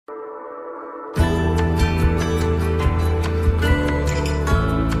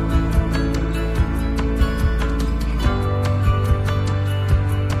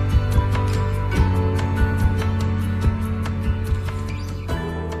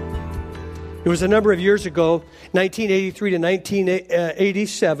It was a number of years ago, 1983 to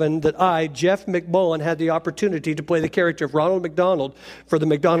 1987, that I, Jeff McMullen, had the opportunity to play the character of Ronald McDonald for the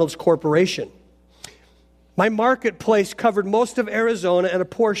McDonald's Corporation. My marketplace covered most of Arizona and a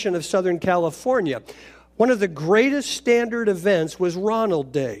portion of Southern California. One of the greatest standard events was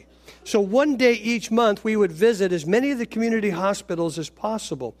Ronald Day. So one day each month, we would visit as many of the community hospitals as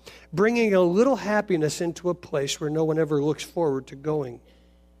possible, bringing a little happiness into a place where no one ever looks forward to going.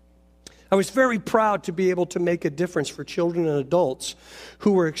 I was very proud to be able to make a difference for children and adults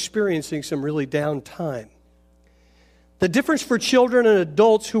who were experiencing some really down time. The difference for children and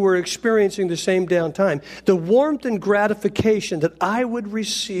adults who were experiencing the same downtime, the warmth and gratification that I would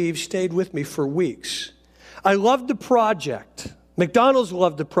receive stayed with me for weeks. I loved the project. McDonald's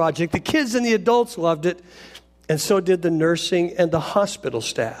loved the project. The kids and the adults loved it, and so did the nursing and the hospital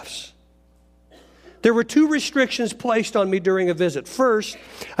staffs. There were 2 restrictions placed on me during a visit. First,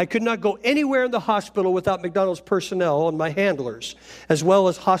 I could not go anywhere in the hospital without McDonald's personnel and my handlers, as well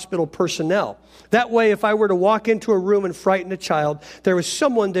as hospital personnel. That way, if I were to walk into a room and frighten a child, there was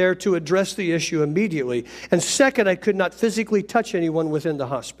someone there to address the issue immediately. And second, I could not physically touch anyone within the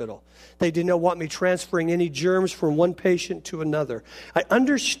hospital. They did not want me transferring any germs from one patient to another. I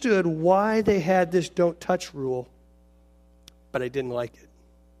understood why they had this don't touch rule, but I didn't like it.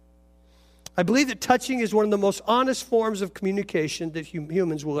 I believe that touching is one of the most honest forms of communication that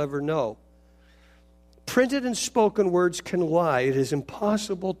humans will ever know. Printed and spoken words can lie. It is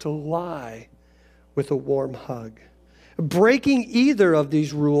impossible to lie with a warm hug. Breaking either of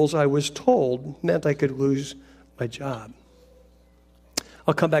these rules, I was told, meant I could lose my job.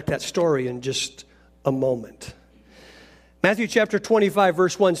 I'll come back to that story in just a moment. Matthew chapter 25,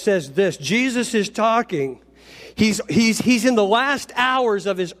 verse 1 says this. Jesus is talking. He's in the last hours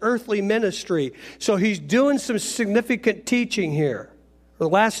of his earthly ministry. So he's doing some significant teaching here. The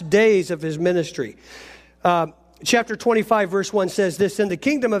last days of his ministry. Chapter 25, verse 1 says this, "And the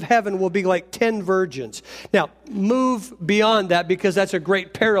kingdom of heaven will be like 10 virgins. Now, move beyond that because that's a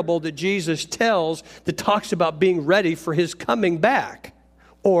great parable that Jesus tells that talks about being ready for his coming back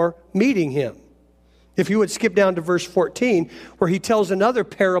or meeting him. If you would skip down to verse 14, where he tells another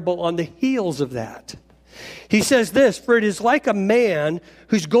parable on the heels of that. He says this, "For it is like a man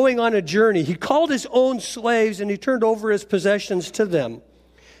who's going on a journey. He called his own slaves and he turned over his possessions to them.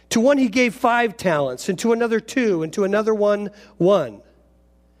 To one he gave 5 talents, and to another 2, and to another 1.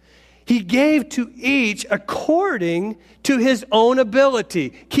 He gave to each according to his own ability."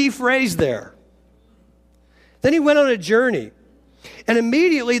 Key phrase there. Then he went on a journey. And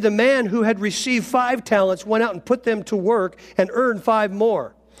immediately the man who had received 5 talents went out and put them to work and earned 5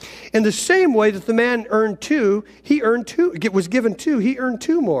 more. In the same way that the man earned 2, was given 2, he earned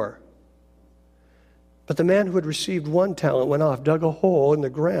 2 more. But the man who had received 1 talent went off, dug a hole in the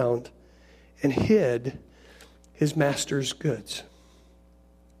ground, and hid his master's goods.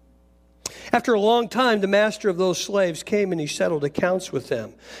 After a long time, the master of those slaves came and he settled accounts with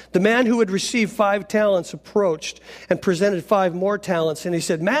them. The man who had received 5 talents approached and presented 5 more talents, and he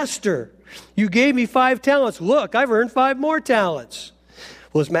said, "Master, you gave me 5 talents. Look, I've earned 5 more talents."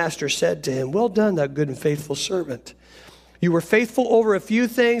 Well, his master said to him, "Well done, thou good and faithful servant. You were faithful over a few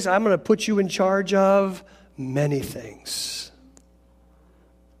things. I'm going to put you in charge of many things."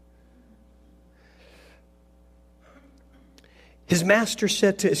 His master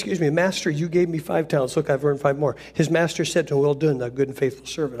said to, "Master, you gave me 5 talents. Look, I've earned 5 more." His master said to him, "Well done, thou good and faithful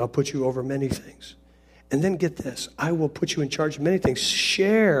servant. I'll put you over many things." And then get this, "I will put you in charge of many things.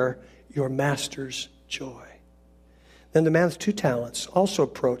 Share your master's joy." Then the man with 2 talents also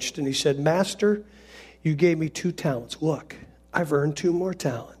approached, and he said, "Master, you gave me 2 talents. Look, I've earned 2 more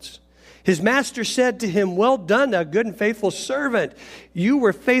talents." His master said to him, "Well done, thou good and faithful servant. You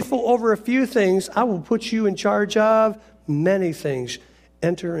were faithful over a few things. I will put you in charge of many things.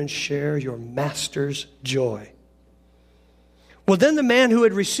 Enter and share your master's joy." Well, then the man who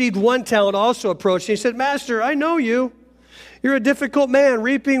had received 1 talent also approached, and he said, "Master, I know you. You're a difficult man,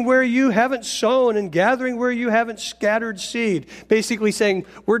 reaping where you haven't sown and gathering where you haven't scattered seed." Basically saying,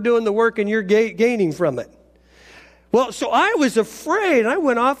 we're doing the work and you're gaining from it. "Well, so I was afraid. I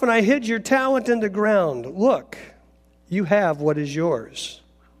went off and I hid your talent in the ground. Look, you have what is yours."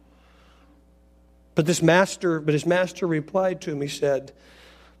 But his master replied to him, he said,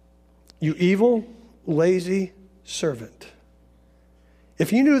 "You evil, lazy servant.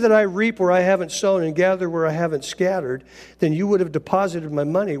 If you knew that I reap where I haven't sown and gather where I haven't scattered, then you would have deposited my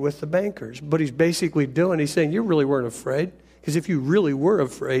money with the bankers." But he's basically he's saying, you really weren't afraid. Because if you really were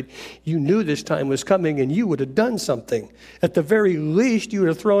afraid, you knew this time was coming and you would have done something. At the very least, you would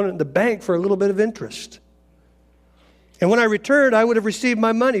have thrown it in the bank for a little bit of interest. "And when I returned, I would have received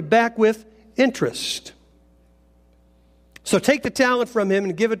my money back with interest. So take the talent from him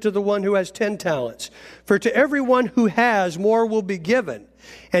and give it to the one who has 10 talents. For to everyone who has, more will be given,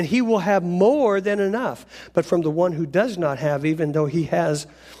 and he will have more than enough. But from the one who does not have, even though he has,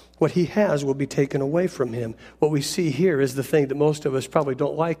 what he has will be taken away from him. What we see here is the thing that most of us probably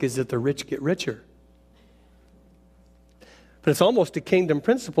don't like, is that the rich get richer. But it's almost a kingdom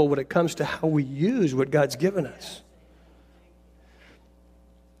principle when it comes to how we use what God's given us.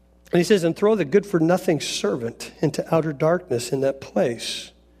 And he says, and throw the good-for-nothing servant into outer darkness, in that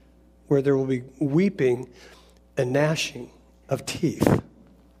place where there will be weeping and gnashing of teeth.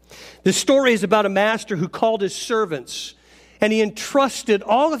 This story is about a master who called his servants, and he entrusted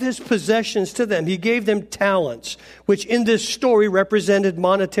all of his possessions to them. He gave them talents, which in this story represented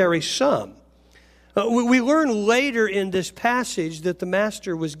monetary sum. We learn later in this passage that the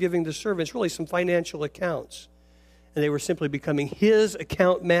master was giving the servants really some financial accounts. And they were simply becoming his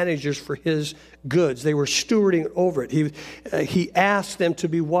account managers for his goods. They were stewarding over it. He asked them to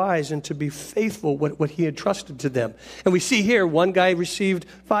be wise and to be faithful what he had trusted to them. And we see here, one guy received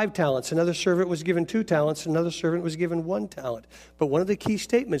 5 talents. Another servant was given 2 talents. Another servant was given 1 talent. But one of the key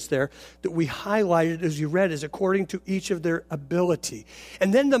statements there that we highlighted as you read is according to each of their ability.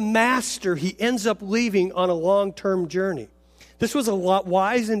 And then the master, he ends up leaving on a long-term journey. This was a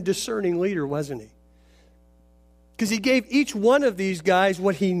wise and discerning leader, wasn't he? Because he gave each one of these guys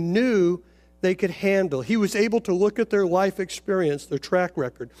what he knew they could handle. He was able to look at their life experience, their track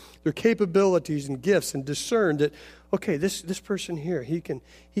record, their capabilities and gifts, and discern that, okay, this person here, he can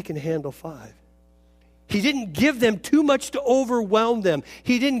handle 5. He didn't give them too much to overwhelm them.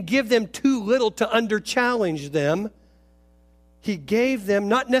 He didn't give them too little to under-challenge them. He gave them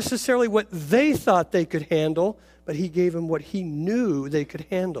not necessarily what they thought they could handle, but he gave them what he knew they could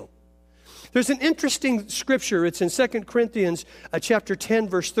handle. There's an interesting scripture. It's in 2 Corinthians chapter 10,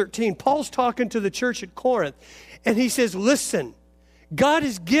 verse 13. Paul's talking to the church at Corinth, and he says, listen, God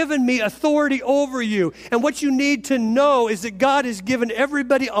has given me authority over you, and what you need to know is that God has given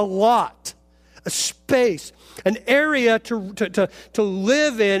everybody a lot, a space, an area to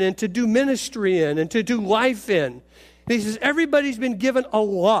live in and to do ministry in and to do life in. And he says, everybody's been given a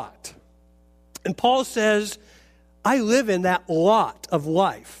lot. And Paul says, I live in that lot of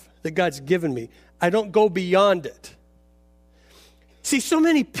life that God's given me. I don't go beyond it. See, so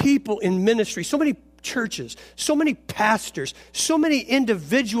many people in ministry, so many churches, so many pastors, so many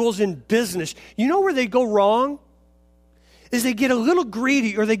individuals in business, you know where they go wrong? Is they get a little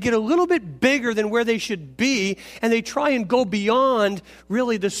greedy, or they get a little bit bigger than where they should be, and they try and go beyond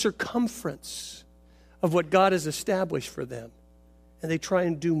really the circumference of what God has established for them. And they try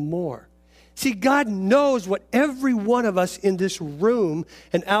and do more. See, God knows what every one of us in this room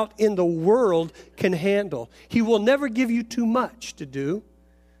and out in the world can handle. He will never give you too much to do,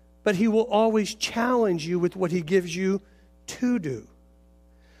 but he will always challenge you with what he gives you to do.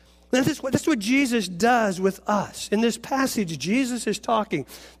 That's what Jesus does with us. In this passage, Jesus is talking.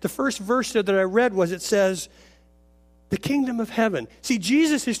 The first verse that I read it says, the kingdom of heaven. See,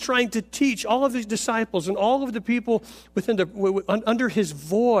 Jesus is trying to teach all of his disciples and all of the people under his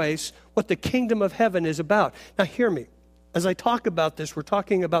voice what the kingdom of heaven is about. Now hear me. As I talk about this, we're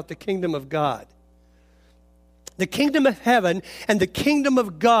talking about the kingdom of God. The kingdom of heaven and the kingdom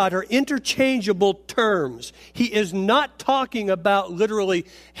of God are interchangeable terms. He is not talking about literally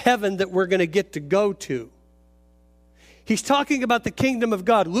heaven that we're going to get to go to. He's talking about the kingdom of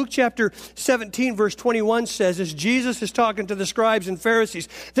God. Luke chapter 17, verse 21 says, as Jesus is talking to the scribes and Pharisees,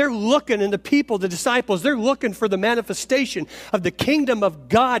 they're looking, and the people, the disciples, they're looking for the manifestation of the kingdom of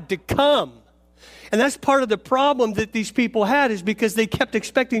God to come. And that's part of the problem that these people had, is because they kept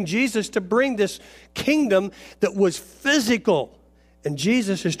expecting Jesus to bring this kingdom that was physical. And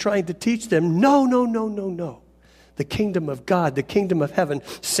Jesus is trying to teach them, no. The kingdom of God, the kingdom of heaven,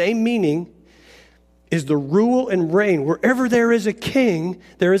 same meaning, is the rule and reign. Wherever there is a king,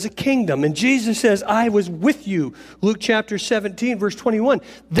 there is a kingdom. And Jesus says, I was with you. Luke chapter 17, verse 21.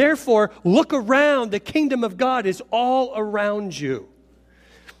 Therefore, look around. The kingdom of God is all around you.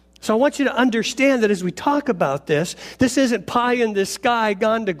 So I want you to understand that as we talk about this isn't pie in the sky,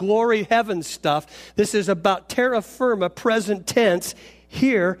 gone to glory heaven stuff. This is about terra firma, present tense,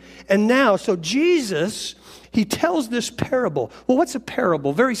 here and now. So Jesus, he tells this parable. Well, what's a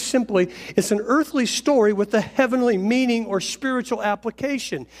parable? Very simply, it's an earthly story with a heavenly meaning or spiritual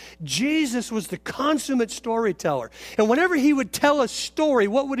application. Jesus was the consummate storyteller. And whenever he would tell a story,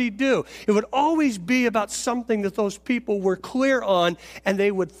 what would he do? It would always be about something that those people were clear on and they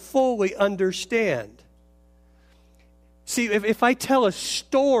would fully understand. See, if I tell a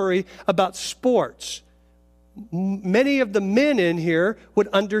story about sports, many of the men in here would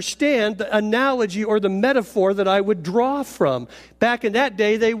understand the analogy or the metaphor that I would draw from. Back in that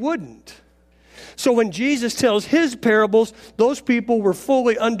day, they wouldn't. So when Jesus tells his parables, those people were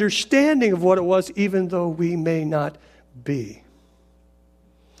fully understanding of what it was, even though we may not be.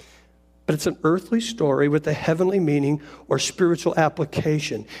 But it's an earthly story with a heavenly meaning or spiritual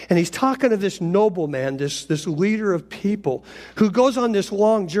application. And he's talking to this nobleman, this leader of people, who goes on this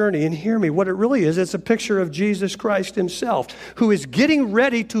long journey. And hear me, what it really is, it's a picture of Jesus Christ himself, who is getting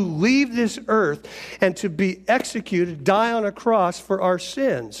ready to leave this earth and to be executed, die on a cross for our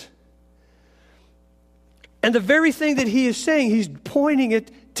sins. And the very thing that he is saying, he's pointing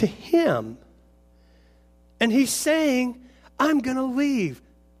it to him. And he's saying, I'm going to leave.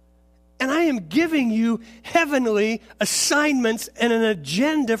 And I am giving you heavenly assignments and an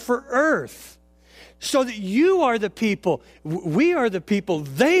agenda for earth. So that you are the people, we are the people,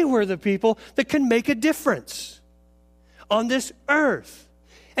 they were the people that can make a difference on this earth.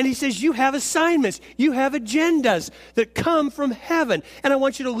 And he says, you have assignments, you have agendas that come from heaven. And I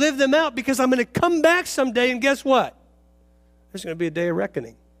want you to live them out because I'm going to come back someday, and guess what? There's going to be a day of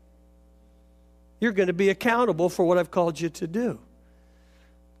reckoning. You're going to be accountable for what I've called you to do.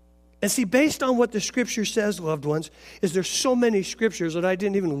 And see, based on what the Scripture says, loved ones, is there's so many Scriptures that I'm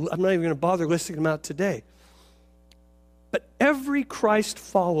not even going to bother listing them out today. But every Christ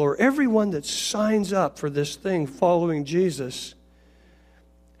follower, everyone that signs up for this thing following Jesus,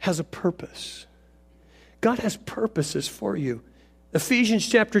 has a purpose. God has purposes for you. Ephesians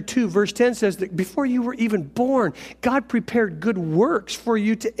chapter 2, verse 10 says that before you were even born, God prepared good works for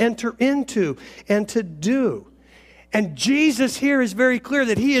you to enter into and to do. And Jesus here is very clear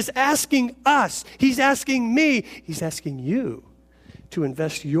that he is asking us, he's asking me, he's asking you to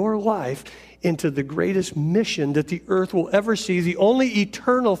invest your life into the greatest mission that the earth will ever see. The only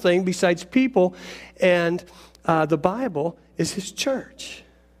eternal thing besides people and the Bible is his church.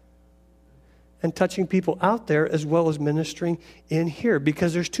 And touching people out there as well as ministering in here.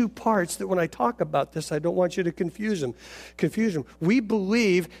 Because there's two parts that when I talk about this, I don't want you to confuse them. We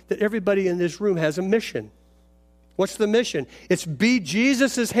believe that everybody in this room has a mission. What's the mission? It's be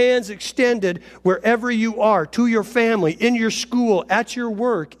Jesus' hands extended wherever you are, to your family, in your school, at your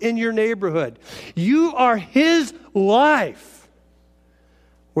work, in your neighborhood. You are his life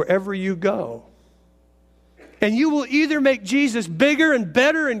wherever you go. And you will either make Jesus bigger and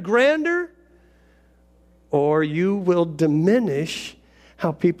better and grander, or you will diminish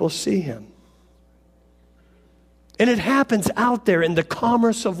how people see him. And it happens out there in the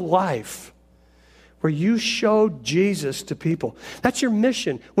commerce of life, where you show Jesus to people. That's your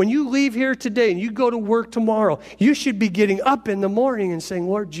mission. When you leave here today and you go to work tomorrow, you should be getting up in the morning and saying,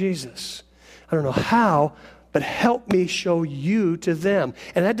 Lord Jesus, I don't know how, but help me show you to them.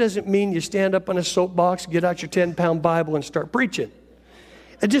 And that doesn't mean you stand up on a soapbox, get out your 10-pound Bible and start preaching.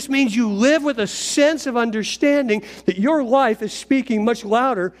 It just means you live with a sense of understanding that your life is speaking much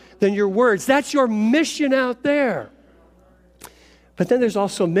louder than your words. That's your mission out there. But then there's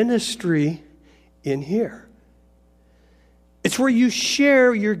also ministry in here. It's where you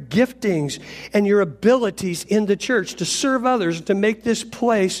share your giftings and your abilities in the church to serve others, to make this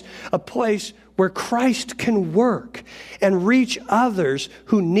place a place where Christ can work and reach others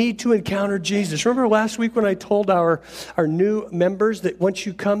who need to encounter Jesus. Remember last week when I told our new members that once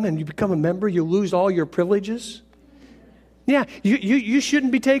you come and you become a member, you lose all your privileges? Yeah, you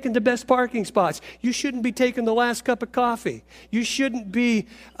shouldn't be taking the best parking spots. You shouldn't be taking the last cup of coffee. You shouldn't be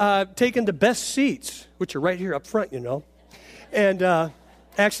taking the best seats, which are right here up front, you know. And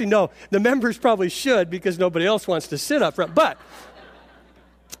actually, no, the members probably should because nobody else wants to sit up front. But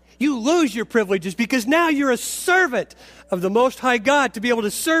you lose your privileges because now you're a servant of the Most High God to be able to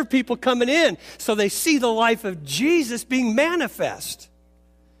serve people coming in so they see the life of Jesus being manifest.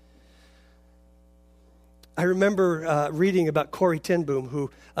 I remember reading about Corrie ten Boom, who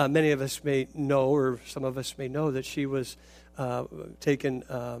many of us may know, or some of us may know, that she was taken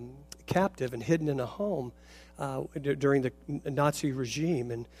captive and hidden in a home during the Nazi regime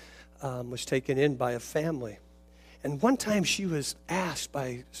and was taken in by a family. And one time she was asked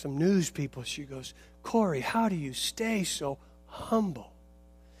by some news people, she goes, Corrie, how do you stay so humble?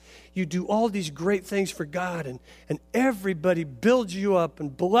 You do all these great things for God, and everybody builds you up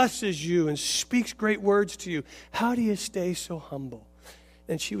and blesses you and speaks great words to you. How do you stay so humble?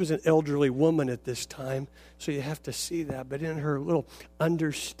 And she was an elderly woman at this time, so you have to see that. But in her little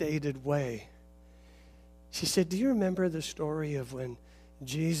understated way, she said, do you remember the story of when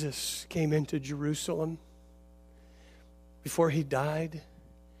Jesus came into Jerusalem before he died?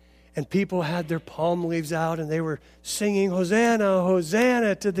 And people had their palm leaves out and they were singing, Hosanna,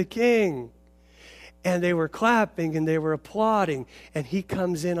 Hosanna to the King. And they were clapping and they were applauding. And he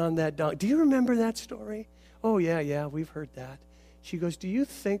comes in on that donkey. Do you remember that story? Oh, yeah, we've heard that. She goes, do you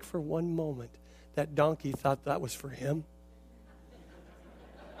think for one moment that donkey thought that was for him?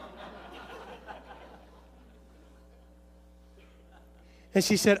 And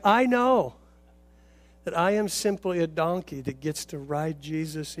she said, I know that I am simply a donkey that gets to ride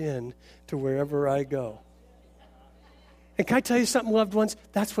Jesus in to wherever I go. And can I tell you something, loved ones?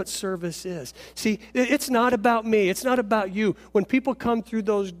 That's what service is. See, it's not about me. It's not about you. When people come through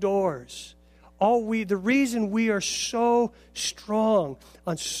those doors, the reason we are so strong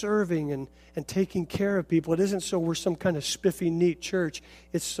on serving and taking care of people, it isn't so we're some kind of spiffy, neat church.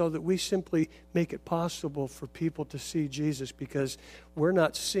 It's so that we simply make it possible for people to see Jesus, because we're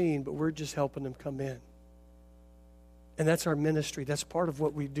not seen, but we're just helping them come in. And that's our ministry. That's part of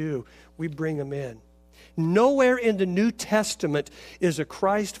what we do. We bring them in. Nowhere in the New Testament is a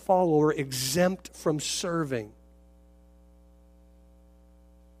Christ follower exempt from serving.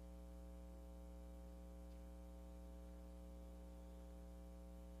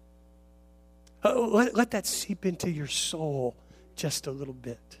 Let that seep into your soul just a little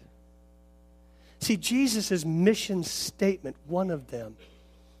bit. See, Jesus' mission statement, one of them,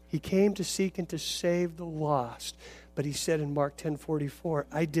 he came to seek and to save the lost. But he said in Mark 10:44,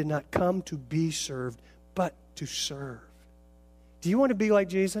 I did not come to be served, but to serve. Do you want to be like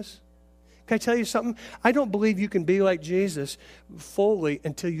Jesus? Can I tell you something? I don't believe you can be like Jesus fully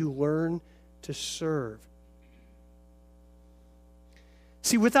until you learn to serve.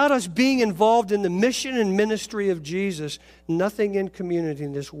 See, without us being involved in the mission and ministry of Jesus, nothing in community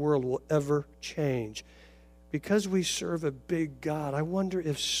in this world will ever change. Because we serve a big God, I wonder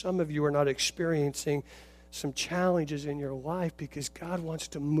if some of you are not experiencing some challenges in your life because God wants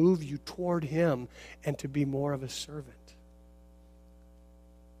to move you toward Him and to be more of a servant.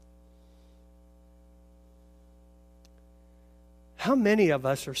 How many of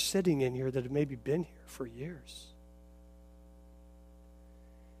us are sitting in here that have maybe been here for years?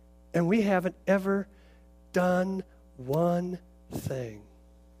 And we haven't ever done one thing.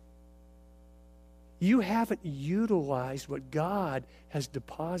 You haven't utilized what God has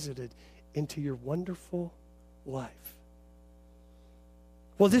deposited into your wonderful life.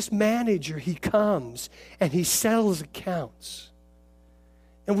 Well, this manager, he comes and he settles accounts.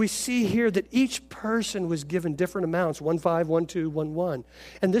 And we see here that each person was given different amounts, 1 5, 1 2, 1 1.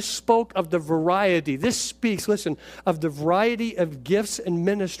 And this spoke of the variety. This speaks, listen, of the variety of gifts and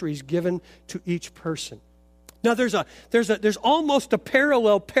ministries given to each person. Now, there's almost a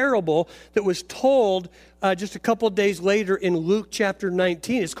parallel parable that was told just a couple of days later in Luke chapter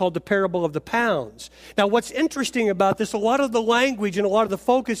 19. It's called the parable of the pounds. Now, what's interesting about this, a lot of the language and a lot of the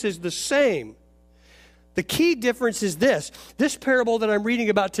focus is the same. The key difference is this. This parable that I'm reading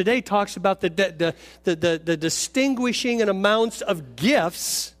about today talks about the distinguishing and amounts of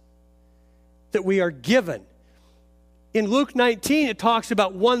gifts that we are given. In Luke 19, it talks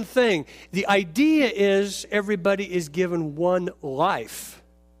about one thing. The idea is everybody is given one life.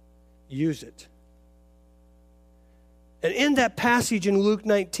 Use it. And in that passage in Luke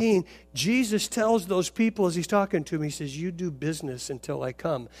 19, Jesus tells those people as he's talking to them, he says, you do business until I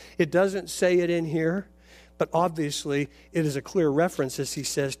come. It doesn't say it in here, but obviously it is a clear reference as he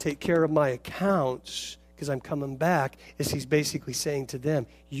says, take care of my accounts because I'm coming back, as he's basically saying to them,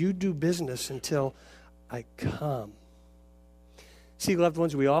 you do business until I come. See, loved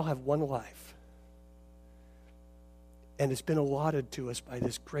ones, we all have one life. And it's been allotted to us by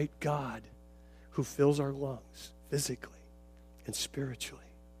this great God who fills our lungs physically and spiritually.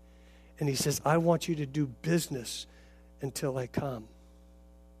 And he says, I want you to do business until I come.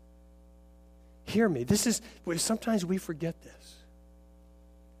 Hear me. Sometimes we forget this.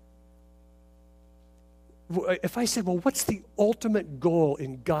 If I said, well, what's the ultimate goal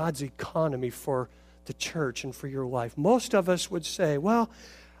in God's economy for the church and for your life? Most of us would say, well,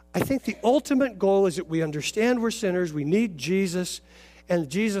 I think the ultimate goal is that we understand we're sinners, we need Jesus, and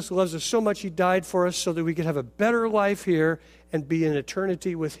Jesus loves us so much he died for us so that we could have a better life here and be in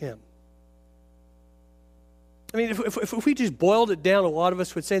eternity with him. I mean, if we just boiled it down, a lot of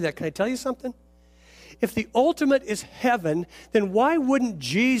us would say that. Can I tell you something? If the ultimate is heaven, then why wouldn't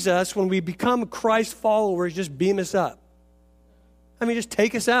Jesus, when we become Christ followers, just beam us up? I mean, just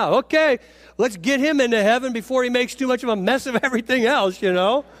take us out. Okay, let's get him into heaven before he makes too much of a mess of everything else, you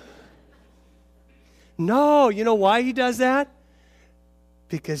know? No, you know why he does that?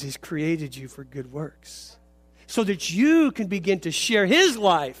 Because he's created you for good works, so that you can begin to share his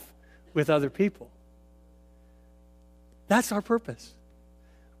life with other people. That's our purpose.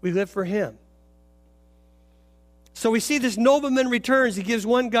 We live for him. So we see this nobleman returns. He gives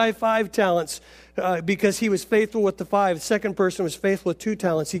one guy 5 talents because he was faithful with the 5. The second person was faithful with 2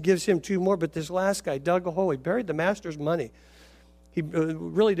 talents. He gives him 2 more. But this last guy dug a hole. He buried the master's money. He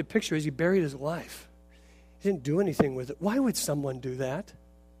really, the picture is he buried his life. He didn't do anything with it. Why would someone do that?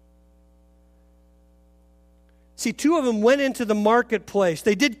 See, 2 of them went into the marketplace.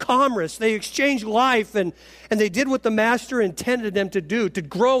 They did commerce. They exchanged life, and they did what the master intended them to do, to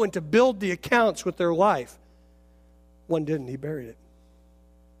grow and to build the accounts with their life. One didn't. He buried it.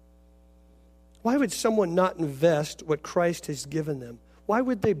 Why would someone not invest what Christ has given them? Why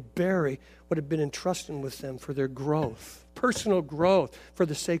would they bury what had been entrusted with them for their growth, personal growth, for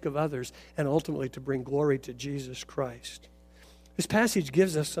the sake of others, and ultimately to bring glory to Jesus Christ? This passage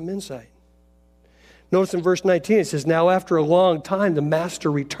gives us some insight. Notice in verse 19, it says, now after a long time, the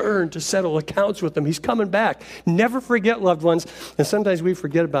master returned to settle accounts with them. He's coming back. Never forget, loved ones, and sometimes we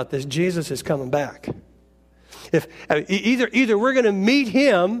forget about this, Jesus is coming back. If either we're going to meet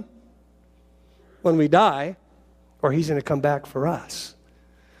him when we die, or he's going to come back for us.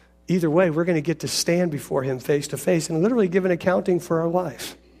 Either way, we're going to get to stand before him face to face and literally give an accounting for our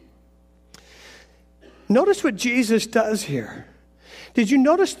life. Notice what Jesus does here. Did you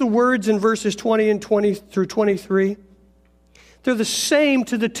notice the words in verses 20 and 20 through 23? They're the same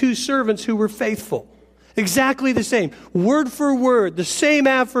to the 2 servants who were faithful. Exactly the same. Word for word, the same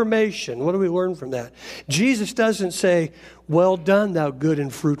affirmation. What do we learn from that? Jesus doesn't say, well done, thou good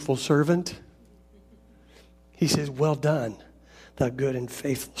and fruitful servant. He says, well done, thou good and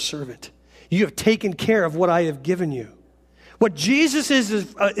faithful servant. You have taken care of what I have given you. What Jesus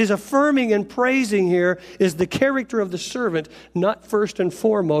is affirming and praising here is the character of the servant, not first and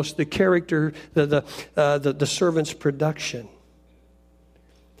foremost the character, the servant's production.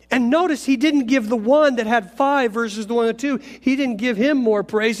 And notice he didn't give the one that had 5 versus the one that 2. He didn't give him more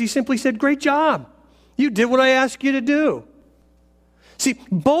praise. He simply said, great job. You did what I asked you to do. See,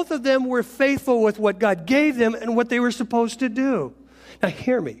 both of them were faithful with what God gave them and what they were supposed to do. Now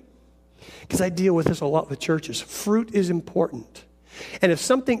hear me, because I deal with this a lot with churches. Fruit is important. And if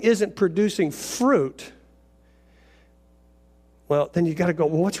something isn't producing fruit, well, then you got to go,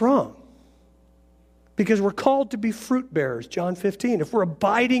 well, what's wrong? Because we're called to be fruit bearers, John 15. If we're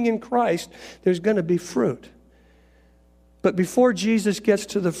abiding in Christ, there's going to be fruit. But before Jesus gets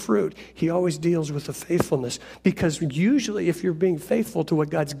to the fruit, he always deals with the faithfulness. Because usually if you're being faithful to what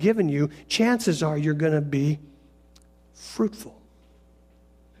God's given you, chances are you're going to be fruitful.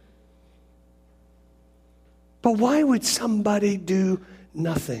 But why would somebody do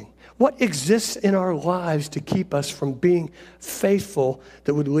nothing? What exists in our lives to keep us from being faithful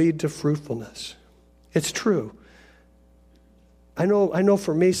that would lead to fruitfulness? It's true. I know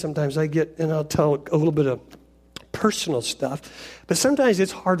for me sometimes I get, and I'll tell a little bit of personal stuff, but sometimes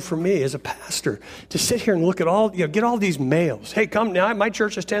it's hard for me as a pastor to sit here and look at all, get all these mails. Hey, come now, my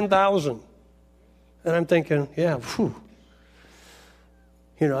church is 10,000. And I'm thinking, yeah, whew.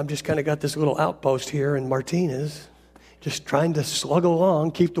 I've just kind of got this little outpost here in Martinez, just trying to slug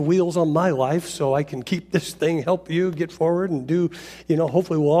along, keep the wheels on my life so I can keep this thing, help you get forward and do,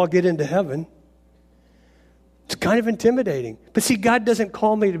 hopefully we'll all get into heaven. It's kind of intimidating. But see, God doesn't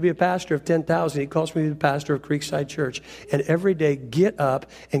call me to be a pastor of 10,000. He calls me to be the pastor of Creekside Church. And every day, get up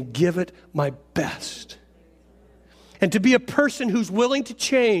and give it my best. And to be a person who's willing to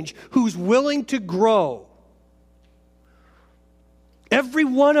change, who's willing to grow. Every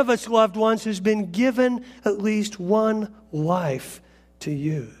one of us, loved ones, has been given at least one life to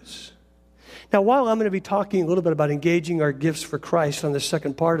use. Now, while I'm going to be talking a little bit about engaging our gifts for Christ on the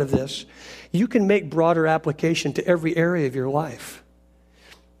second part of this, you can make broader application to every area of your life.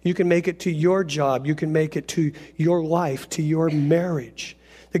 You can make it to your job. You can make it to your life, to your marriage.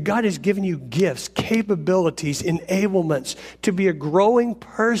 That God has given you gifts, capabilities, enablements to be a growing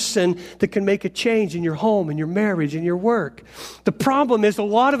person that can make a change in your home, in your marriage, in your work. The problem is a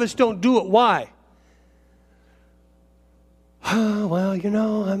lot of us don't do it. Why? Oh, well,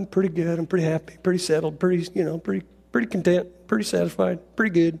 I'm pretty good. I'm pretty happy, pretty settled, pretty content, pretty satisfied,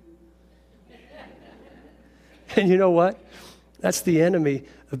 pretty good. And you know what? That's the enemy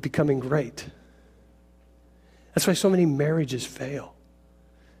of becoming great. That's why so many marriages fail.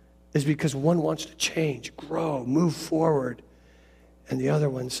 Is because one wants to change, grow, move forward. And the other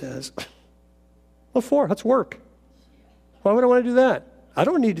one says, what for? Let's work. Why would I want to do that? I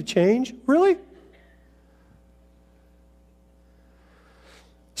don't need to change. Really?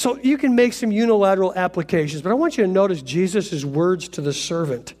 So you can make some unilateral applications, but I want you to notice Jesus' words to the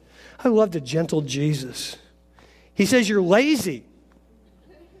servant. I love the gentle Jesus. He says, you're lazy.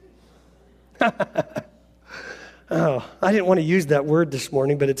 Oh, I didn't want to use that word this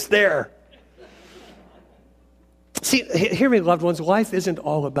morning, but it's there. See, hear me, loved ones, life isn't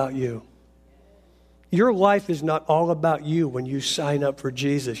all about you. Your life is not all about you when you sign up for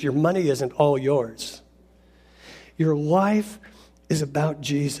Jesus. Your money isn't all yours. Your life is about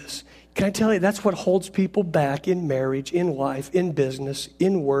Jesus. Can I tell you, that's what holds people back in marriage, in life, in business,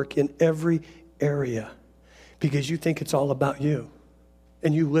 in work, in every area. Because you think it's all about you.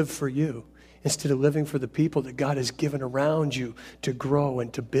 And you live for you instead of living for the people that God has given around you to grow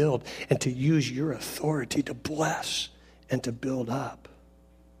and to build and to use your authority to bless and to build up.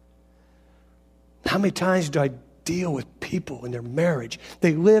 How many times do I deal with people in their marriage?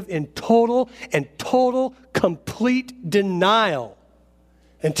 They live in total, complete denial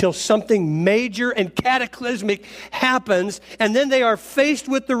until something major and cataclysmic happens, and then they are faced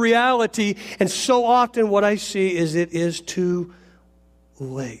with the reality, and so often what I see is it is too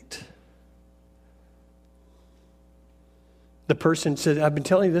late. The person said, I've been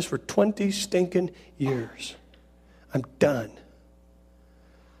telling you this for 20 stinking years. I'm done.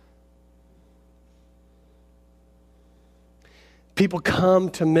 People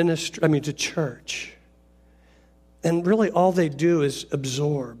come to ministry, to church, and really all they do is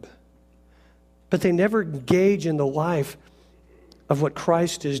absorb. But they never engage in the life of what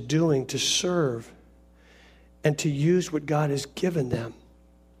Christ is doing to serve and to use what God has given them,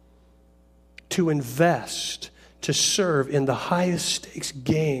 to invest, to serve in the highest stakes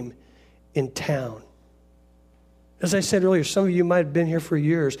game in town. As I said earlier, some of you might have been here for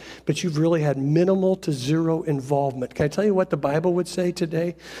years, but you've really had minimal to zero involvement. Can I tell you what the Bible would say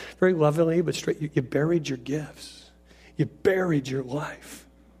today? Very lovingly, but straight, you buried your gifts. You buried your life.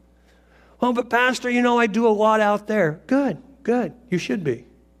 Oh, but Pastor, I do a lot out there. Good. You should be.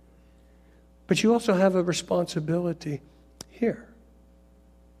 But you also have a responsibility here.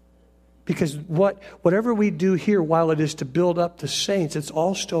 Because whatever we do here, while it is to build up the saints, it's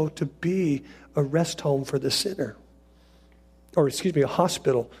also to be a rest home for the sinner. Or, a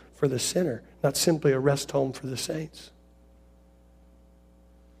hospital for the sinner, not simply a rest home for the saints.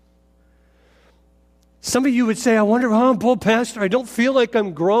 Some of you would say, I wonder, well, Pastor, I don't feel like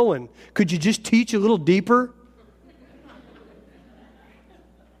I'm growing. Could you just teach a little deeper?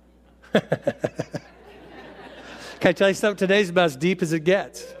 Can I tell you something? Today's about as deep as it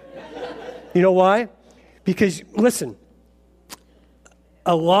gets. You know why? Because, listen,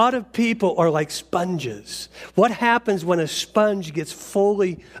 a lot of people are like sponges. What happens when a sponge gets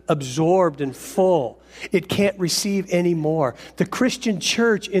fully absorbed and full? It can't receive any more. The Christian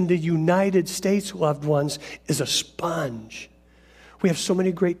church in the United States, loved ones, is a sponge. We have so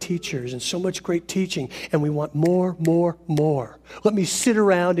many great teachers and so much great teaching, and we want more. Let me sit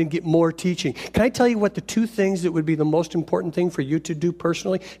around and get more teaching. Can I tell you what the two things that would be the most important thing for you to do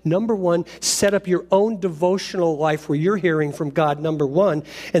personally? Number one, set up your own devotional life where you're hearing from God, number one.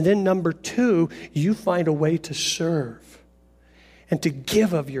 And then number two, you find a way to serve and to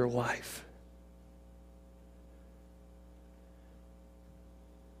give of your life.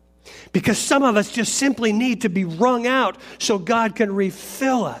 Because some of us just simply need to be wrung out so God can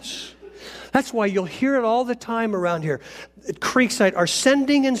refill us. That's why you'll hear it all the time around here. At Creekside, our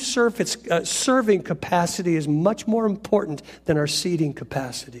sending and serving capacity is much more important than our seating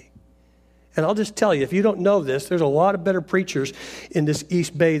capacity. And I'll just tell you, if you don't know this, there's a lot of better preachers in this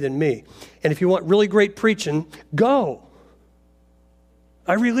East Bay than me. And if you want really great preaching, go.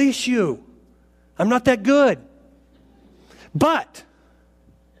 I release you. I'm not that good. But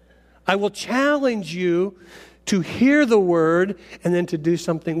I will challenge you to hear the word and then to do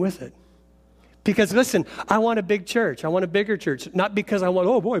something with it. Because listen, I want a big church. I want a bigger church. Not because I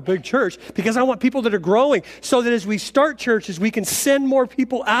want, big church. Because I want people that are growing so that as we start churches, we can send more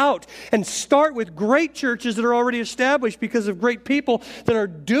people out and start with great churches that are already established because of great people that are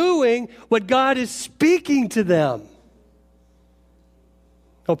doing what God is speaking to them.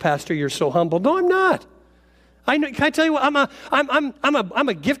 Oh, Pastor, you're so humble. No, I'm not. I know, can I tell you what? I'm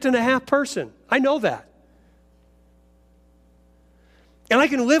a gift and a half person. I know that. And I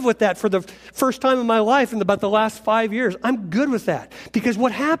can live with that for the first time in my life in about the last 5 years. I'm good with that. Because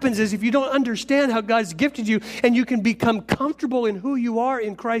what happens is if you don't understand how God's gifted you and you can become comfortable in who you are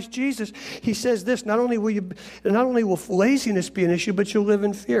in Christ Jesus, he says this, not only will laziness be an issue, but you'll live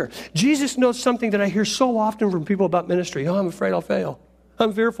in fear. Jesus knows something that I hear so often from people about ministry. I'm afraid I'll fail.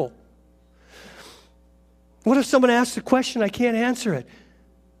 I'm fearful. What if someone asks a question, I can't answer it?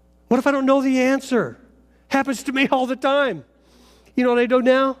 What if I don't know the answer? Happens to me all the time. You know what I do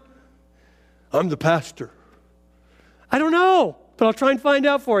now? I'm the pastor. I don't know, but I'll try and find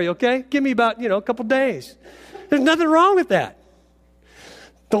out for you, okay? Give me about, a couple days. There's nothing wrong with that.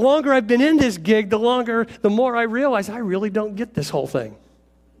 The longer I've been in this gig, the more I realize I really don't get this whole thing.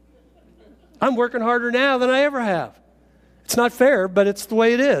 I'm working harder now than I ever have. It's not fair, but it's the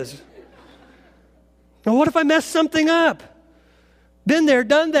way it is. Now, what if I mess something up? Been there,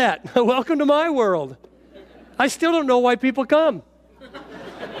 done that. Welcome to my world. I still don't know why people come.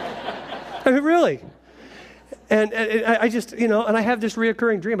 I mean, really. And I just, and I have this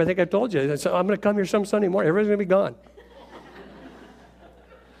reoccurring dream. I think I told you. So I'm going to come here some Sunday morning. Everybody's going to be gone.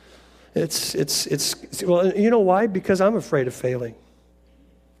 Well, you know why? Because I'm afraid of failing.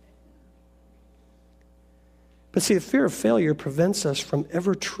 But see, the fear of failure prevents us from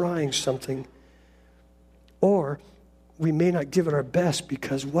ever trying something, or we may not give it our best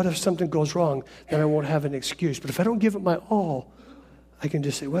because what if something goes wrong? Then I won't have an excuse. But if I don't give it my all, I can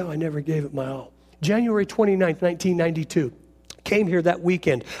just say, well, I never gave it my all. January 29th, 1992, came here that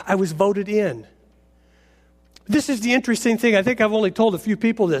weekend. I was voted in. This is the interesting thing. I think I've only told a few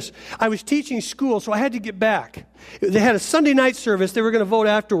people this. I was teaching school, so I had to get back. They had a Sunday night service. They were going to vote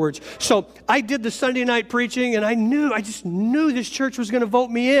afterwards. So I did the Sunday night preaching, and I just knew this church was going to vote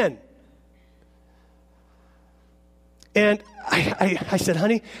me in. And I said,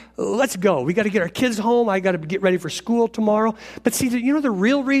 honey, let's go. We got to get our kids home. I got to get ready for school tomorrow. But see, you know the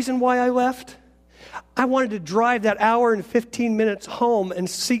real reason why I left? I wanted to drive that hour and 15 minutes home and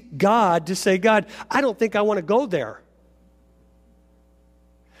seek God to say, God, I don't think I want to go there.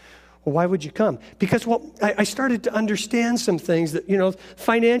 Well, why would you come? Because, I started to understand some things that,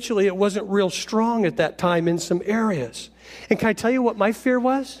 financially it wasn't real strong at that time in some areas. And can I tell you what my fear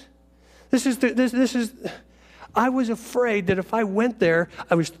was? I was afraid that if I went there,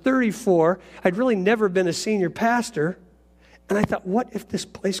 I was 34, I'd really never been a senior pastor, and I thought, what if this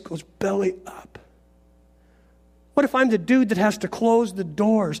place goes belly up? What if I'm the dude that has to close the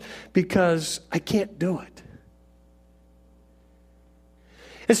doors because I can't do it?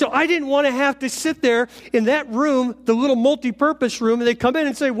 And so I didn't want to have to sit there in that room, the little multi-purpose room, and they come in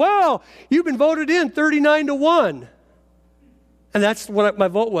and say, wow, you've been voted in 39-1. And that's what my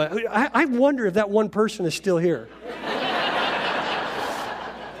vote was. I wonder if that one person is still here.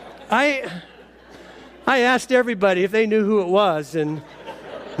 I asked everybody if they knew who it was, and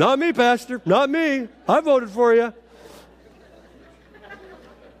not me, Pastor, not me. I voted for you.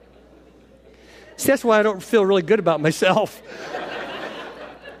 See, that's why I don't feel really good about myself.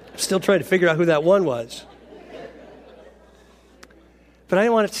 I'm still trying to figure out who that one was. But I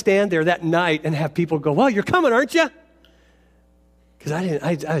didn't want to stand there that night and have people go, well, you're coming, aren't you? Because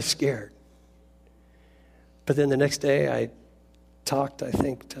I was scared. But then the next day I talked, I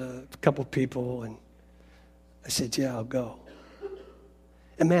think, to a couple of people, and I said, yeah, I'll go.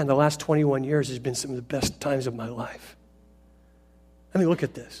 And man, the last 21 years has been some of the best times of my life. I mean, look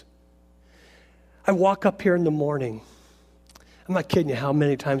at this. I walk up here in the morning. I'm not kidding you how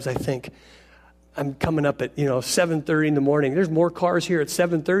many times I think I'm coming up at, 7:30 in the morning. There's more cars here at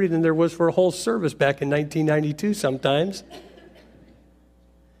 7:30 than there was for a whole service back in 1992 sometimes.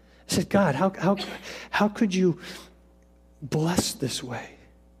 I said, God, how could you bless this way?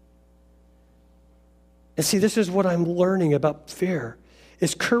 And see, this is what I'm learning about fear.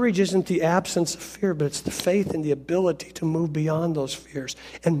 Is courage isn't the absence of fear, but it's the faith and the ability to move beyond those fears.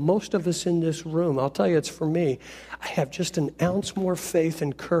 And most of us in this room, I'll tell you, it's for me, I have just an ounce more faith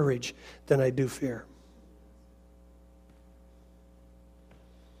and courage than I do fear.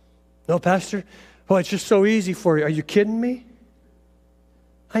 No, Pastor? Oh, it's just so easy for you. Are you kidding me?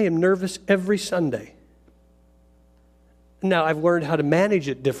 I am nervous every Sunday. Now, I've learned how to manage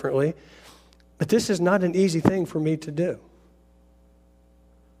it differently, but this is not an easy thing for me to do.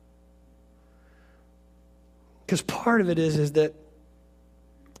 Because part of it is that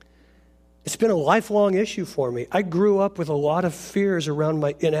it's been a lifelong issue for me. I grew up with a lot of fears around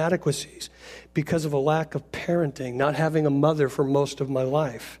my inadequacies because of a lack of parenting, not having a mother for most of my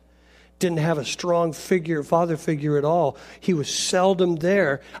life. Didn't have a strong father figure at all. He was seldom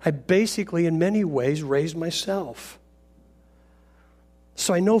there. I basically, in many ways, raised myself.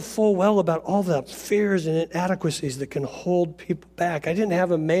 So I know full well about all the fears and inadequacies that can hold people back. I didn't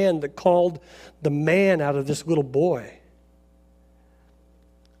have a man that called the man out of this little boy.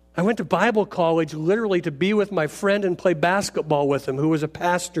 I went to Bible college literally to be with my friend and play basketball with him, who was a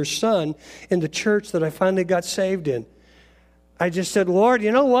pastor's son in the church that I finally got saved in. I just said, Lord,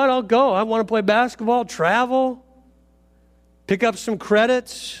 you know what? I'll go. I want to play basketball, travel, pick up some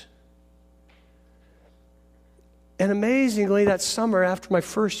credits. And amazingly, that summer after my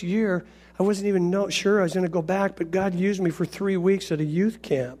first year, I wasn't even sure I was going to go back, but God used me for 3 weeks at a youth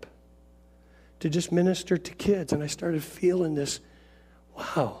camp to just minister to kids. And I started feeling this,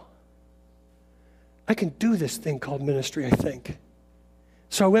 wow, I can do this thing called ministry, I think.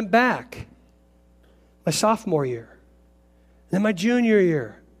 So I went back my sophomore year, then my junior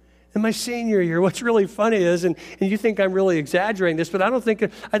year, in my senior year. What's really funny is, and you think I'm really exaggerating this, but I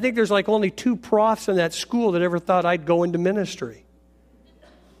think there's like only 2 profs in that school that ever thought I'd go into ministry.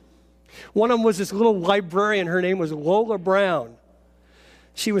 One of them was this little librarian. Her name was Lola Brown.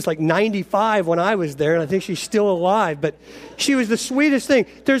 She was like 95 when I was there, and I think she's still alive, but she was the sweetest thing.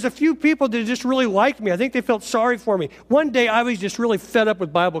 There's a few people that just really liked me. I think they felt sorry for me. One day I was just really fed up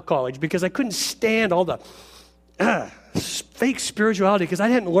with Bible college because I couldn't stand all the fake spirituality because I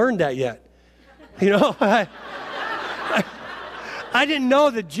hadn't learned that yet. You know, I didn't know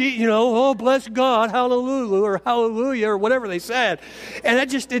that, oh, bless God, hallelujah, or whatever they said. And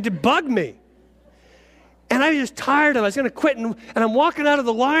it bugged me. And I was just tired of it. I was going to quit. And I'm walking out of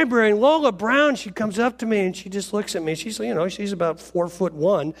the library, and Lola Brown, she comes up to me, and she just looks at me. She's about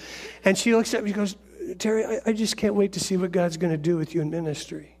 4'1", and she looks at me and goes, Terry, I just can't wait to see what God's going to do with you in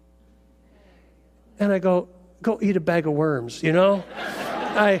ministry. And I go eat a bag of worms, No,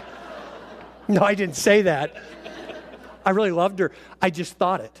 I didn't say that. I really loved her. I just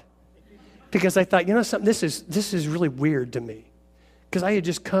thought it. Because I thought, something, this is really weird to me. Because I had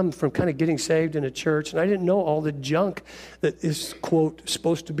just come from kind of getting saved in a church, and I didn't know all the junk that is, quote,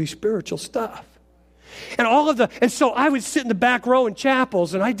 supposed to be spiritual stuff. And so I would sit in the back row in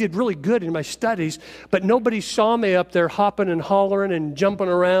chapels, and I did really good in my studies, but nobody saw me up there hopping and hollering and jumping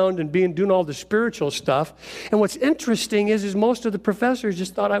around and doing all the spiritual stuff. And what's interesting is most of the professors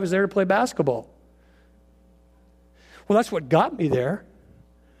just thought I was there to play basketball. Well, that's what got me there.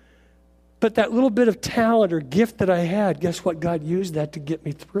 But that little bit of talent or gift that I had, guess what? God used that to get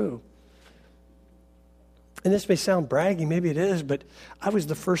me through. And this may sound braggy, maybe it is, but I was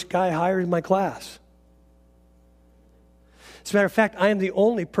the first guy hired in my class. As a matter of fact, I am the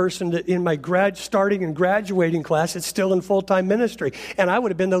only person that in my starting and graduating class that's still in full-time ministry, and I would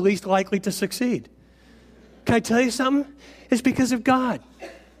have been the least likely to succeed. Can I tell you something? It's because of God.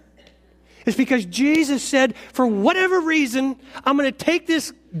 It's because Jesus said, for whatever reason, I'm going to take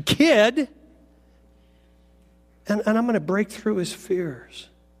this kid and I'm going to break through his fears.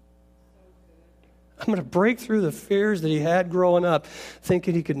 I'm going to break through the fears that he had growing up,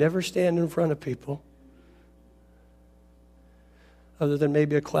 thinking he could never stand in front of people, other than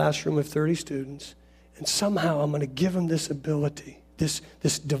maybe a classroom of 30 students. And somehow I'm going to give him this ability, this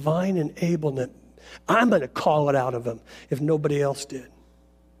divine enablement. I'm going to call it out of him if nobody else did.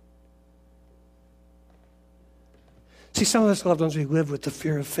 See, some of us loved ones, we live with the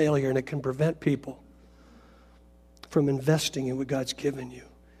fear of failure, and it can prevent people from investing in what God's given you.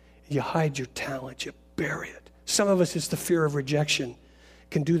 You hide your talent, you bury it. Some of us, it's the fear of rejection.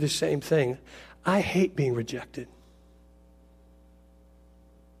 Can do the same thing. I hate being rejected.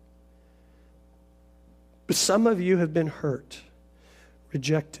 But some of you have been hurt,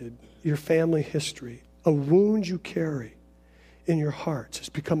 rejected, your family history, a wound you carry in your hearts has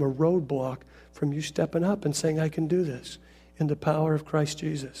become a roadblock from you stepping up and saying, I can do this in the power of Christ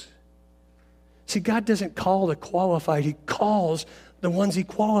Jesus. See, God doesn't call the qualified. He calls the ones he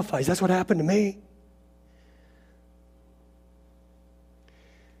qualifies. That's what happened to me.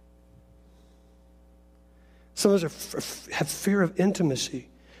 Some of us have fear of intimacy.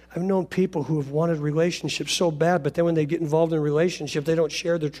 I've known people who have wanted relationships so bad, but then when they get involved in a relationship, they don't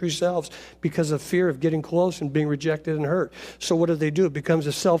share their true selves because of fear of getting close and being rejected and hurt. So what do? It becomes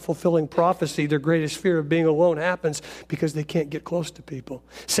a self-fulfilling prophecy. Their greatest fear of being alone happens because they can't get close to people.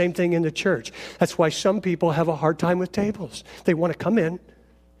 Same thing in the church. That's why some people have a hard time with tables. They want to come in,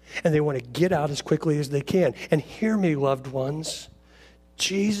 and they want to get out as quickly as they can. And hear me, loved ones,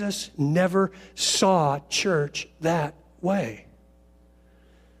 Jesus never saw church that way.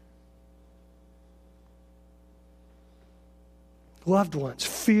 Loved ones,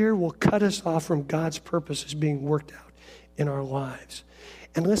 fear will cut us off from God's purposes being worked out in our lives.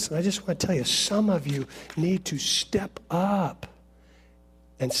 And listen, I just want to tell you, some of you need to step up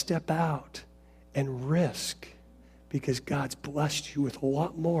and step out and risk, because God's blessed you with a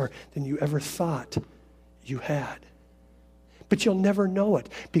lot more than you ever thought you had. But you'll never know it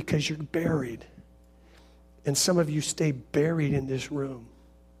because you're buried. And some of you stay buried in this room.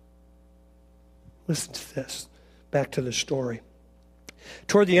 Listen to this. Back to the story.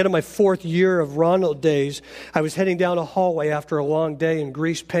 Toward the end of my 4th year of Ronald days, I was heading down a hallway after a long day in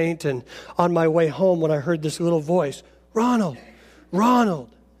grease paint, and on my way home when I heard this little voice, Ronald, Ronald.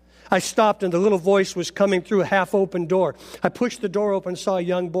 I stopped, and the little voice was coming through a half-open door. I pushed the door open and saw a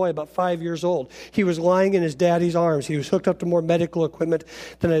young boy about 5 years old. He was lying in his daddy's arms. He was hooked up to more medical equipment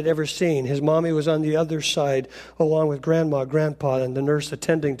than I'd ever seen. His mommy was on the other side, along with grandma, grandpa, and the nurse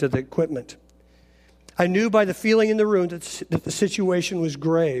attending to the equipment. I knew by the feeling in the room that the situation was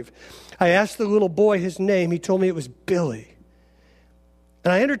grave. I asked the little boy his name. He told me it was Billy.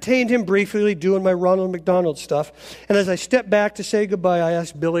 And I entertained him briefly doing my Ronald McDonald stuff. And as I stepped back to say goodbye, I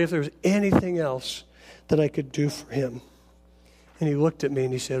asked Billy if there was anything else that I could do for him. And he looked at me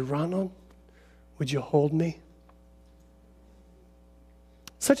and he said, "Ronald, would you hold me?"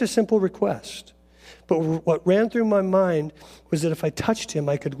 Such a simple request. But what ran through my mind was that if I touched him,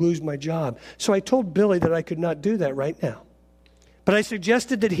 I could lose my job. So I told Billy that I could not do that right now. But I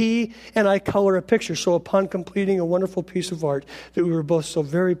suggested that he and I color a picture. So upon completing a wonderful piece of art that we were both so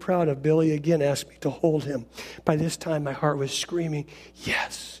very proud of, Billy again asked me to hold him. By this time, my heart was screaming,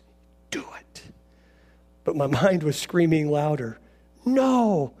 "Yes, do it." But my mind was screaming louder,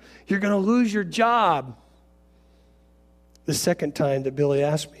 "No, you're going to lose your job." The second time that Billy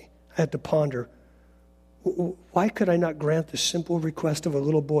asked me, I had to ponder, why could I not grant the simple request of a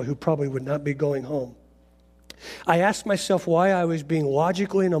little boy who probably would not be going home? I asked myself why I was being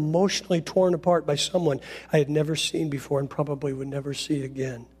logically and emotionally torn apart by someone I had never seen before and probably would never see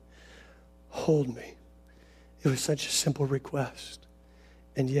again. Hold me. It was such a simple request.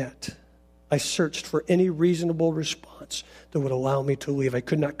 And yet, I searched for any reasonable response that would allow me to leave. I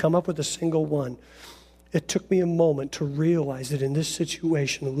could not come up with a single one. It took me a moment to realize that in this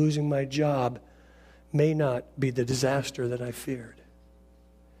situation, losing my job may not be the disaster that I feared.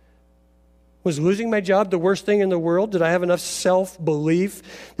 Was losing my job the worst thing in the world? Did I have enough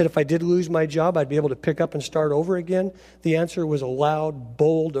self-belief that if I did lose my job, I'd be able to pick up and start over again? The answer was a loud,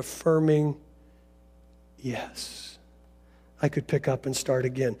 bold, affirming yes. I could pick up and start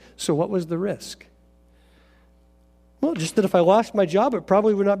again. So what was the risk? Well, just that if I lost my job, it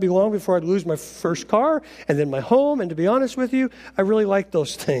probably would not be long before I'd lose my first car and then my home. And to be honest with you, I really liked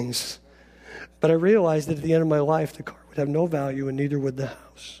those things. But I realized that at the end of my life, the car would have no value and neither would the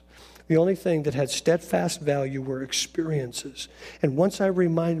house. The only thing that had steadfast value were experiences. And once I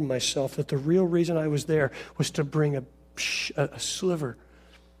reminded myself that the real reason I was there was to bring a sliver,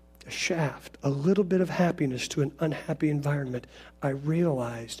 a shaft, a little bit of happiness to an unhappy environment, I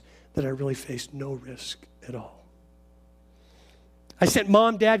realized that I really faced no risk at all. I sent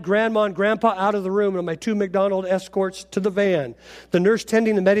Mom, Dad, Grandma, and Grandpa out of the room and my 2 McDonald escorts to the van. The nurse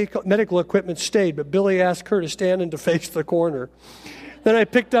tending the medical equipment stayed, but Billy asked her to stand and to face the corner. Then I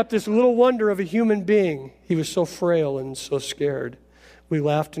picked up this little wonder of a human being. He was so frail and so scared. We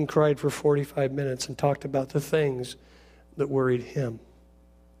laughed and cried for 45 minutes and talked about the things that worried him.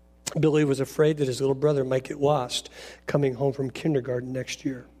 Billy was afraid that his little brother might get lost coming home from kindergarten next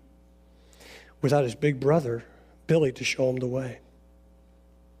year, without his big brother, Billy, to show him the way.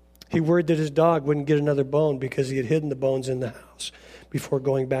 He worried that his dog wouldn't get another bone because he had hidden the bones in the house before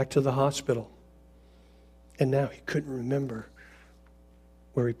going back to the hospital. And now he couldn't remember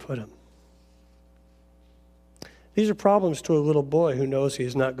where he put him. These are problems to a little boy who knows he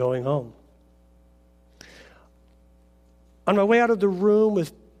is not going home. On my way out of the room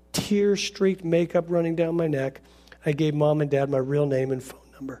with tear-streaked makeup running down my neck, I gave Mom and Dad my real name and phone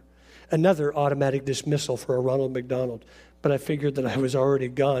number. Another automatic dismissal for a Ronald McDonald, but I figured that I was already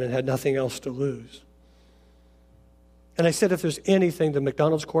gone and had nothing else to lose. And I said if there's anything the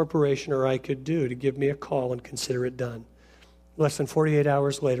McDonald's Corporation or I could do to give me a call and consider it done. Less than 48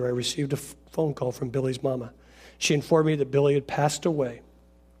 hours later, I received a phone call from Billy's mama. She informed me that Billy had passed away.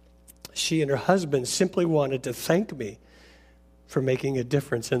 She and her husband simply wanted to thank me for making a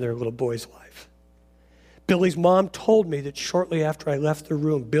difference in their little boy's life. Billy's mom told me that shortly after I left the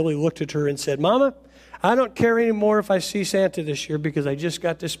room, Billy looked at her and said, "Mama, I don't care anymore if I see Santa this year because I just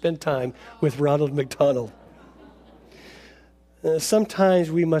got to spend time with Ronald McDonald." Sometimes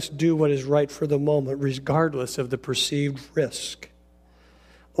we must do what is right for the moment, regardless of the perceived risk.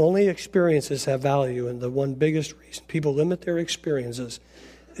 Only experiences have value, and the one biggest reason people limit their experiences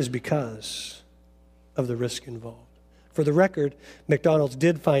is because of the risk involved. For the record, McDonald's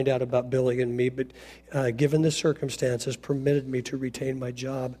did find out about Billy and me, but given the circumstances, permitted me to retain my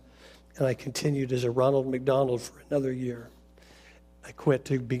job, and I continued as a Ronald McDonald for another year. I quit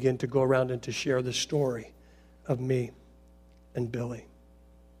to begin to go around and to share the story of me and Billy.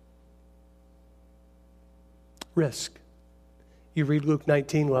 Risk. You read Luke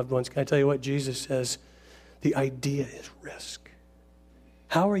 19, loved ones. Can I tell you what Jesus says? The idea is risk.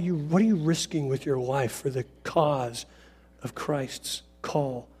 What are you risking with your life for the cause of Christ's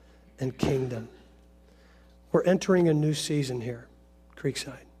call and kingdom? We're entering a new season here,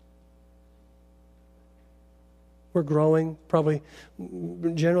 Creekside. We're growing, probably,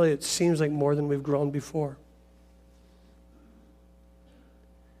 generally it seems like more than we've grown before.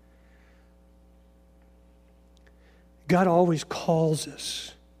 God always calls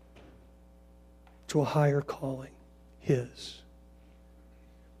us to a higher calling, His.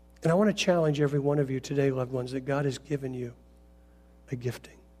 And I want to challenge every one of you today, loved ones, that God has given you a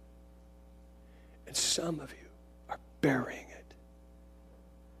gifting. And some of you are burying it.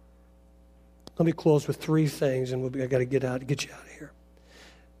 Let me close with three things, and I got to get you out of here.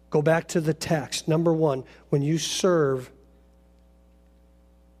 Go back to the text. Number one, when you serve,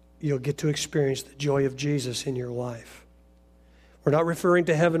 you'll get to experience the joy of Jesus in your life. We're not referring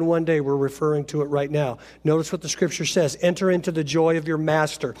to heaven one day. We're referring to it right now. Notice what the Scripture says. Enter into the joy of your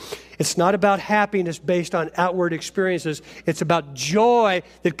master. It's not about happiness based on outward experiences. It's about joy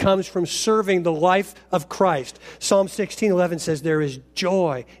that comes from serving the life of Christ. Psalm 16:11 says there is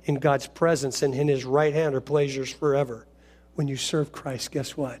joy in God's presence, and in His right hand are pleasures forever. When you serve Christ,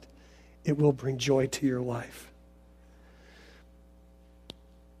 guess what? It will bring joy to your life.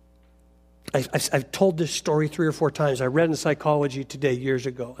 I've told this story 3 or 4 times. I read in Psychology Today years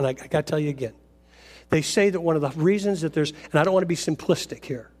ago, and I got to tell you again. They say that one of the reasons that there's, and I don't want to be simplistic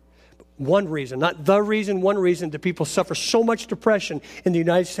here, but one reason, not the reason, one reason that people suffer so much depression in the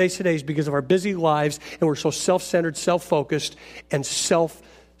United States today is because of our busy lives, and we're so self-centered, self-focused, and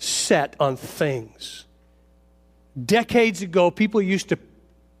self-set on things. Decades ago, people used to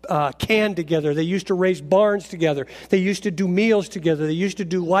can together. They used to raise barns together. They used to do meals together. They used to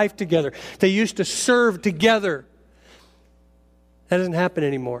do life together. They used to serve together. That doesn't happen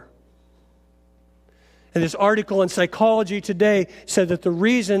anymore. And this article in Psychology Today said that the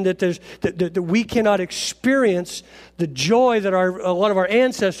reason that that we cannot experience the joy that a lot of our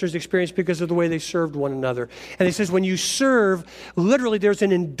ancestors experienced because of the way they served one another. And it says when you serve, literally there's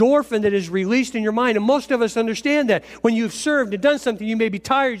an endorphin that is released in your mind. And most of us understand that. When you've served and done something, you may be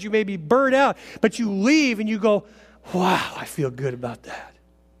tired, you may be burned out, but you leave and you go, wow, I feel good about that.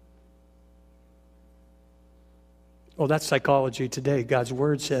 Well, that's Psychology Today. God's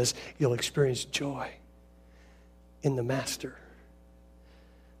Word says you'll experience joy in the Master.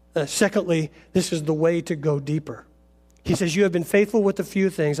 Secondly, this is the way to go deeper. He says, you have been faithful with a few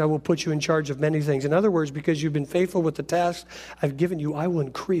things, I will put you in charge of many things. In other words, because you've been faithful with the tasks I've given you, I will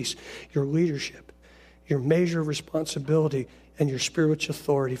increase your leadership, your measure of responsibility, and your spiritual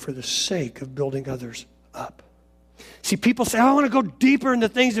authority for the sake of building others up. See, people say, I want to go deeper in the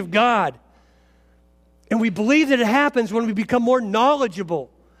things of God. And we believe that it happens when we become more knowledgeable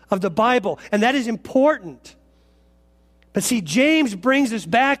of the Bible, and that is important. But see, James brings us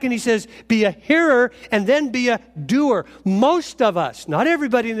back and he says, be a hearer and then be a doer. Most of us, not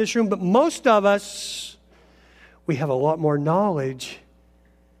everybody in this room, but most of us, we have a lot more knowledge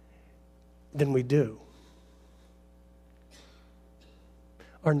than we do.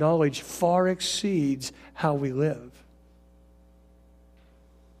 Our knowledge far exceeds how we live.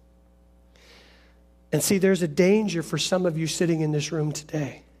 And see, there's a danger for some of you sitting in this room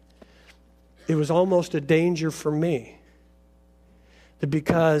today. It was almost a danger for me.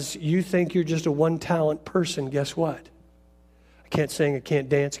 Because you think you're just a one-talent person, guess what? I can't sing, I can't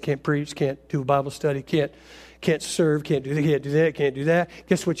dance, I can't preach, can't do a Bible study, can't serve, can't do that, can't do that.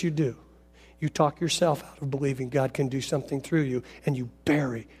 Guess what you do? You talk yourself out of believing God can do something through you, and you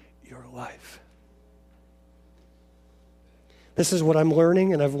bury your life. This is what I'm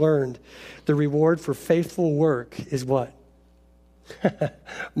learning, and I've learned. The reward for faithful work is what?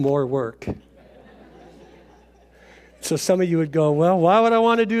 More work. So some of you would go, well, why would I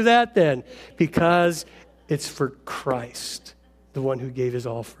want to do that then? Because it's for Christ, the one who gave his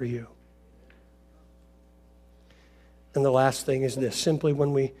all for you. And the last thing is this. Simply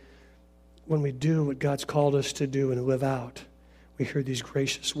when we do what God's called us to do and live out, we hear these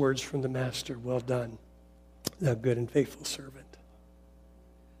gracious words from the Master. Well done, thou good and faithful servant.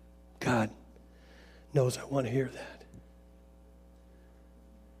 God knows I want to hear that.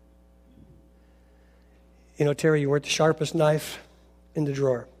 You know, Terry, you weren't the sharpest knife in the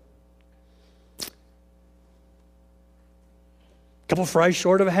drawer. A couple fries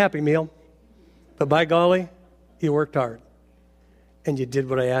short of a Happy Meal. But by golly, you worked hard. And you did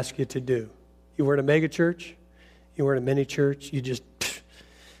what I asked you to do. You weren't a mega church. You weren't a mini church. You just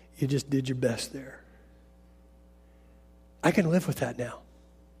did your best there. I can live with that now.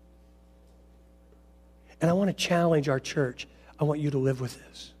 And I want to challenge our church. I want you to live with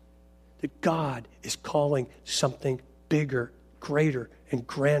this. That God is calling something bigger, greater, and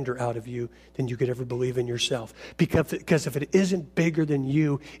grander out of you than you could ever believe in yourself. Because if it isn't bigger than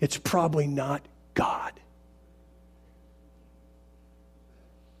you, it's probably not God.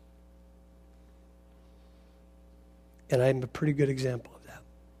 And I'm a pretty good example of that.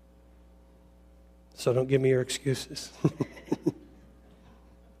 So don't give me your excuses.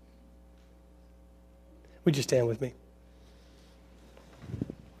 Would you stand with me?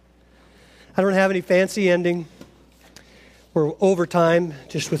 I don't have any fancy ending. We're over time,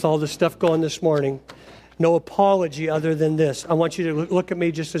 just with all this stuff going this morning. No apology other than this. I want you to look at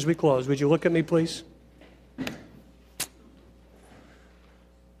me just as we close. Would you look at me, please?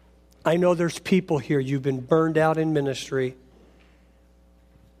 I know there's people here, you've been burned out in ministry,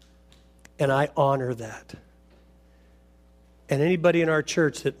 and I honor that. And anybody in our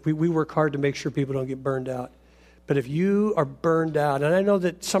church that we work hard to make sure people don't get burned out. But if you are burned out, and I know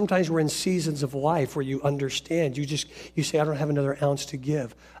that sometimes we're in seasons of life where you understand, you say, I don't have another ounce to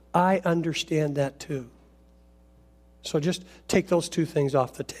give. I understand that too. So just take those two things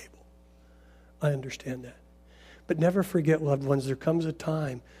off the table. I understand that. But never forget, loved ones, there comes a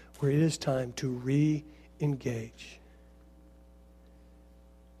time where it is time to re-engage.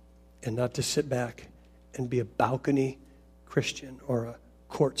 And not to sit back and be a balcony Christian or a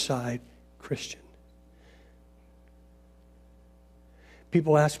courtside Christian.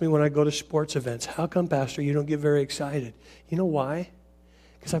 People ask me when I go to sports events, how come, Pastor, you don't get very excited? You know why?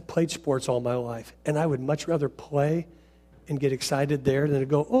 Because I've played sports all my life, and I would much rather play and get excited there than to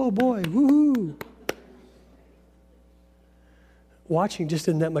go, oh boy, woohoo. Watching just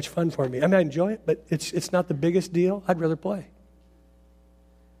isn't that much fun for me. I mean, I enjoy it, but it's not the biggest deal. I'd rather play.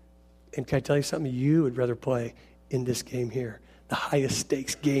 And can I tell you something? You would rather play in this game here, the highest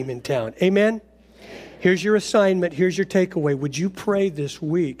stakes game in town. Amen? Here's your assignment. Here's your takeaway. Would you pray this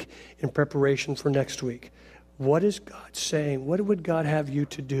week in preparation for next week? What is God saying? What would God have you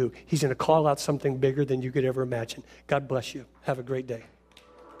to do? He's going to call out something bigger than you could ever imagine. God bless you. Have a great day.